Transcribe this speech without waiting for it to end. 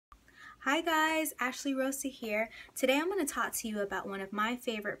Hi guys, Ashley Rosa here. Today I'm going to talk to you about one of my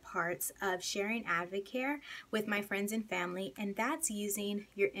favorite parts of sharing AdvoCare with my friends and family, and that's using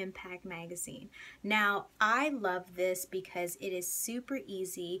your Impact magazine. Now, I love this because it is super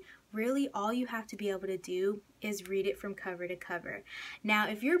easy. Really, all you have to be able to do is read it from cover to cover. Now,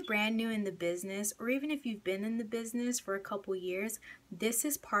 if you're brand new in the business, or even if you've been in the business for a couple years, this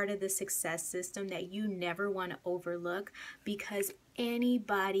is part of the success system that you never want to overlook, because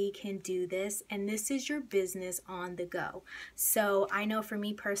anybody can do this, and this is your business on the go. So I know for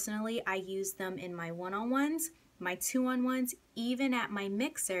me personally, I use them in my one-on-ones, my two-on-ones, even at my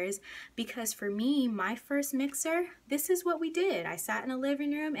mixers, because for me, my first mixer, this is what we did. I sat in a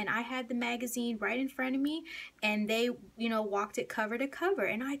living room and I had the magazine right in front of me, and they, walked it cover to cover,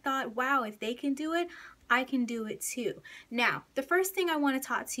 and I thought, wow, if they can do it, I can do it too. Now, the first thing I want to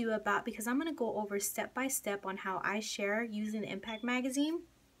talk to you about, because I'm going to go over step by step on how I share using the Impact magazine,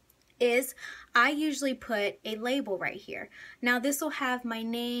 is I usually put a label right here. Now this will have my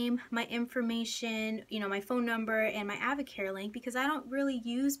name, my information, my phone number, and my AdvoCare link, because I don't really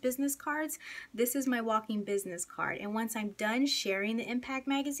use business cards. This is my walking business card, and once I'm done sharing the Impact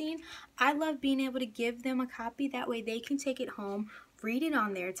magazine, I love being able to give them a copy. That way they can take it home, read it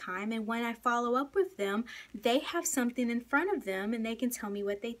on their time, and when I follow up with them, they have something in front of them and they can tell me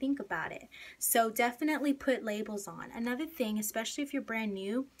what they think about it. So definitely put labels on. Another thing, especially if you're brand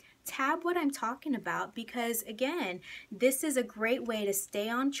new, tab what I'm talking about, because again, this is a great way to stay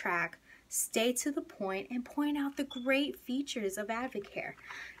on track, stay to the point, and point out the great features of AdvoCare.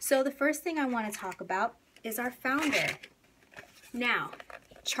 So the first thing I want to talk about is our founder. Now,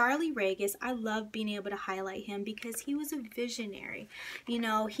 Charlie Regis, I love being able to highlight him because he was a visionary.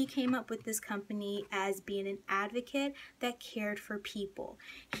 He came up with this company as being an advocate that cared for people.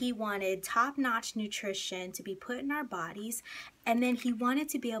 He wanted top-notch nutrition to be put in our bodies, and then he wanted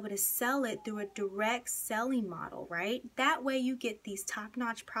to be able to sell it through a direct selling model, right? That way you get these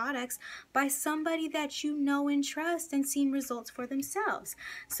top-notch products by somebody that you know and trust and seen results for themselves.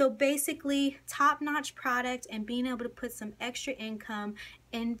 So basically, top-notch product and being able to put some extra income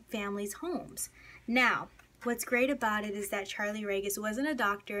in families' homes. Now, what's great about it is that Charlie Regis wasn't a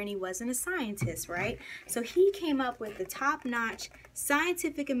doctor and he wasn't a scientist, right? So he came up with the top-notch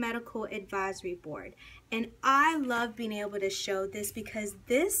scientific and medical advisory board. And I love being able to show this because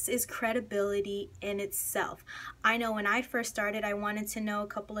this is credibility in itself. I know when I first started, I wanted to know a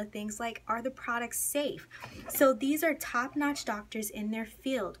couple of things like, are the products safe? So these are top-notch doctors in their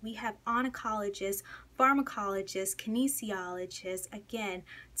field. We have oncologists, pharmacologists, kinesiologists, again,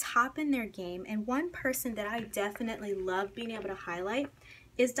 top in their game. And one person that I definitely love being able to highlight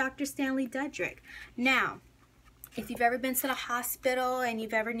is Dr. Stanley Dudrick. Now, if you've ever been to the hospital and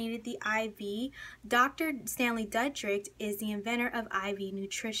you've ever needed the IV, Dr. Stanley Dudrick is the inventor of IV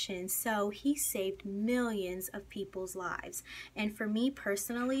nutrition. So he saved millions of people's lives. And for me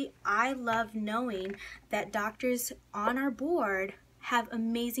personally, I love knowing that doctors on our board have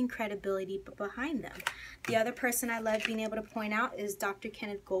amazing credibility behind them. The other person I love being able to point out is Dr.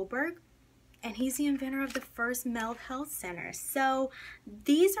 Kenneth Goldberg, and he's the inventor of the first Mel Health Center. So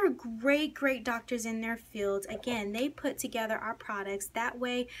these are great doctors in their fields. Again, they put together our products. That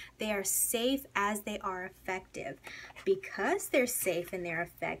way they are safe as they are effective. Because they're safe and they're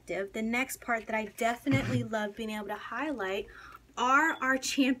effective, the next part that I definitely love being able to highlight are our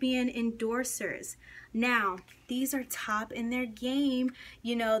champion endorsers. Now, these are top in their game.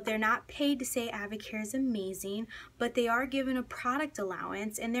 They're not paid to say AdvoCare is amazing, but they are given a product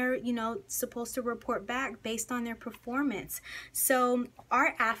allowance, and they're, supposed to report back based on their performance. So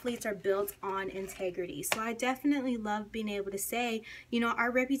our athletes are built on integrity. So I definitely love being able to say,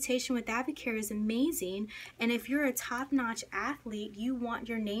 our reputation with AdvoCare is amazing, and if you're a top-notch athlete, you want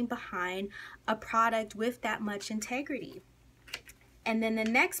your name behind a product with that much integrity. And then the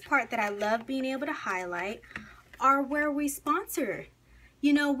next part that I love being able to highlight are where we sponsor.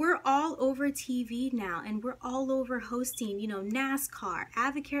 We're all over TV now, and we're all over hosting, NASCAR,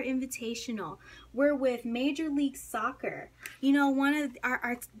 AdvoCare Invitational. We're with Major League Soccer. One of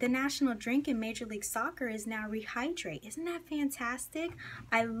the national drink in Major League Soccer is now Rehydrate. Isn't that fantastic?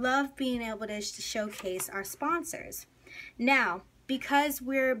 I love being able to showcase our sponsors. Now, because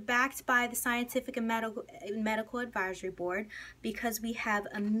we're backed by the Scientific and Medical Advisory Board, because we have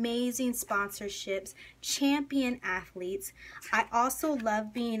amazing sponsorships, champion athletes, I also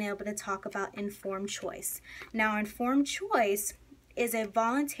love being able to talk about Informed Choice. Now, Informed Choice is a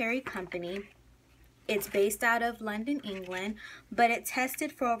voluntary company. It's based out of London, England, but it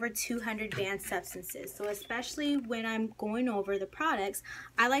tested for over 200 banned substances. So especially when I'm going over the products,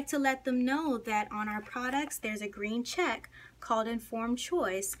 I like to let them know that on our products, there's a green check called Informed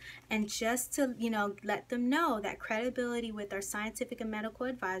Choice. And just to, let them know that credibility with our Scientific and Medical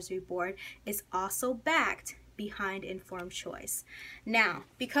Advisory Board is also backed behind Informed Choice. Now,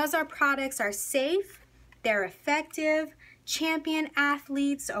 because our products are safe, they're effective, champion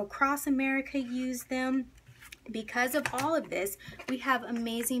athletes across America use them. Because of all of this, we have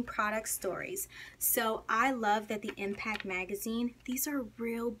amazing product stories. So I love that the Impact Magazine, these are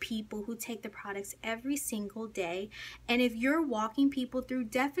real people who take the products every single day. And if you're walking people through,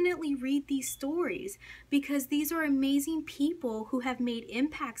 definitely read these stories, because these are amazing people who have made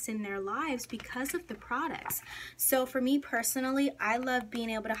impacts in their lives because of the products. So for me personally, I love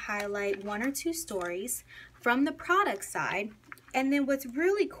being able to highlight one or two stories from the product side. And then what's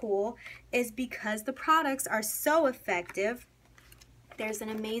really cool is because the products are so effective, there's an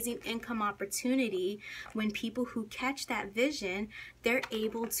amazing income opportunity. When people who catch that vision, they're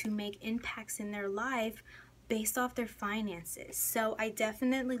able to make impacts in their life based off their finances. So I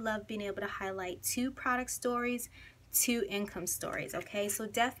definitely love being able to highlight two product stories, two income stories. Okay, so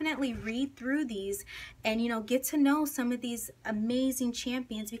definitely read through these and get to know some of these amazing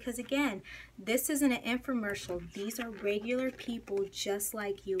champions, because again, this isn't an infomercial. These are regular people just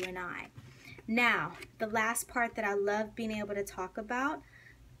like you and I. Now, the last part that I love being able to talk about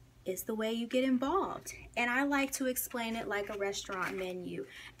is the way you get involved. And I like to explain it like a restaurant menu.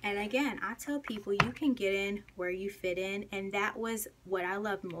 And again, I tell people you can get in where you fit in. And that was what I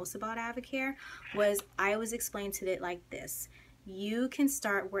loved most about AdvoCare, was I always explained to it like this. You can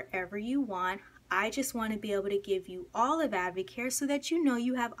start wherever you want. I just want to be able to give you all of AdvoCare so that you know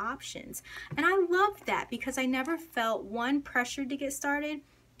you have options. And I love that, because I never felt, one, pressured to get started,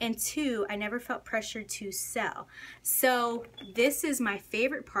 and two, I never felt pressured to sell. So this is my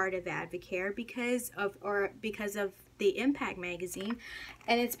favorite part of AdvoCare because of the Impact Magazine,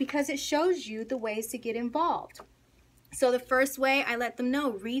 and it's because it shows you the ways to get involved. So the first way, I let them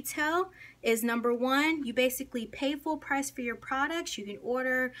know retail is number one. You basically pay full price for your products. You can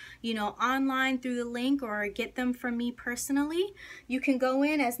order, online through the link or get them from me personally. You can go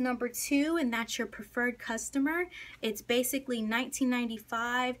in as number two, and that's your preferred customer. It's basically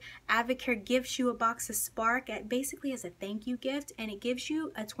 $19.95. AdvoCare gives you a box of Spark basically as a thank you gift, and it gives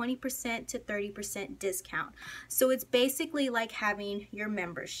you a 20% to 30% discount. So it's basically like having your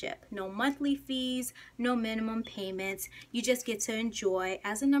membership. No monthly fees, no minimum payments. You just get to enjoy,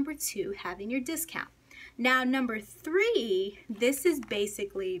 as a number two, having your discount. Now, number three, this is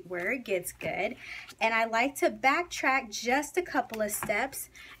basically where it gets good. And I like to backtrack just a couple of steps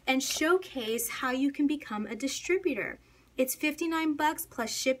and showcase how you can become a distributor. It's $59 plus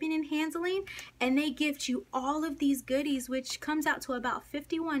shipping and handling, and they gift you all of these goodies, which comes out to about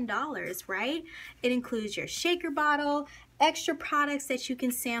 $51, right? It includes your shaker bottle, extra products that you can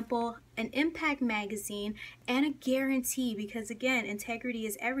sample, an Impact Magazine, and a guarantee, because again, integrity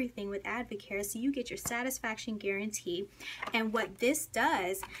is everything with AdvoCare, so you get your satisfaction guarantee. And what this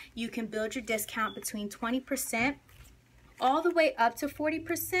does, you can build your discount between 20% all the way up to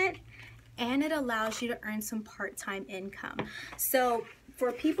 40%, and it allows you to earn some part-time income. So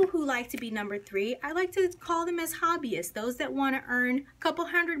for people who like to be number three, I like to call them as hobbyists, those that want to earn a couple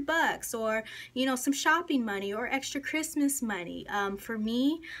 $100 or, some shopping money or extra Christmas money. For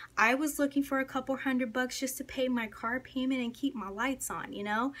me, I was looking for a couple $100 just to pay my car payment and keep my lights on,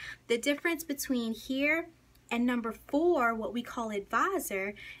 The difference between here and number four, what we call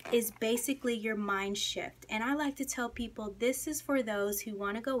advisor, is basically your mind shift. And I like to tell people this is for those who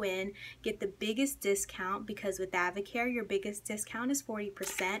want to go in, get the biggest discount, because with AdvoCare, your biggest discount is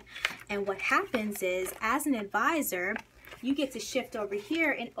 40%. And what happens is, as an advisor, you get to shift over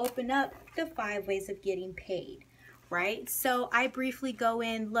here and open up the 5 ways of getting paid, right? So I briefly go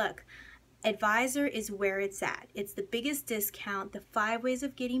in, look, advisor is where it's at. It's the biggest discount, the 5 ways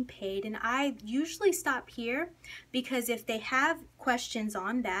of getting paid, and I usually stop here because if they have questions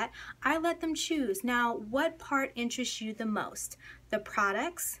on that, I let them choose. Now, what part interests you the most? The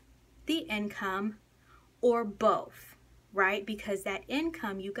products, the income, or both, right? Because that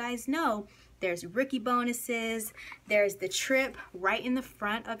income, you guys know, there's rookie bonuses, there's the trip right in the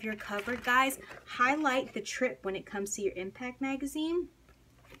front of your cover. Guys, highlight the trip when it comes to your Impact Magazine,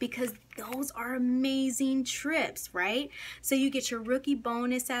 because those are amazing trips, right? So you get your rookie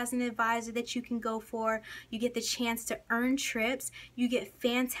bonus as an advisor that you can go for. You get the chance to earn trips. You get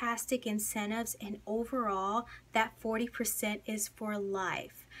fantastic incentives, and overall, that 40% is for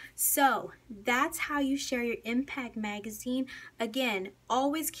life. So that's how you share your Impact Magazine. Again,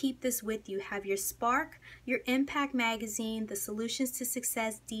 always keep this with you. Have your Spark, your Impact Magazine, the Solutions to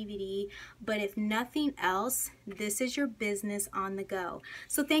Success DVD, but if nothing else, this is your business on the go.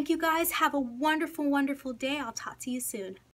 So thank you guys. Have a wonderful, wonderful day. I'll talk to you soon.